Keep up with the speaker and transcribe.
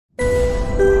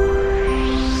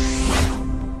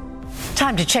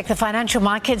Time to check the financial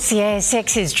markets. The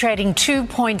ASX is trading 2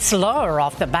 points lower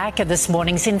off the back of this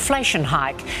morning's inflation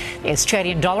hike. The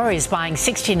Australian dollar is buying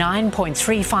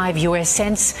 69.35 US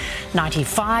cents,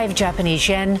 95 Japanese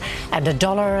yen and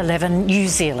 $1.11 New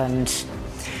Zealand.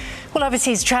 Well,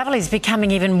 overseas travel is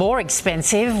becoming even more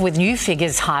expensive, with new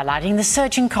figures highlighting the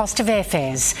surging cost of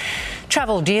airfares.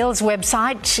 Travel deals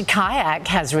website Kayak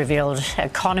has revealed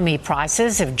economy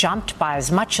prices have jumped by as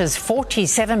much as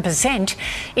 47%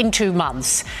 in 2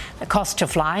 months. The cost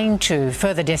of flying to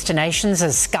further destinations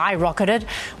has skyrocketed,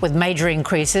 with major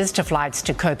increases to flights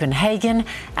to Copenhagen,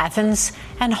 Athens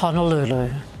and Honolulu.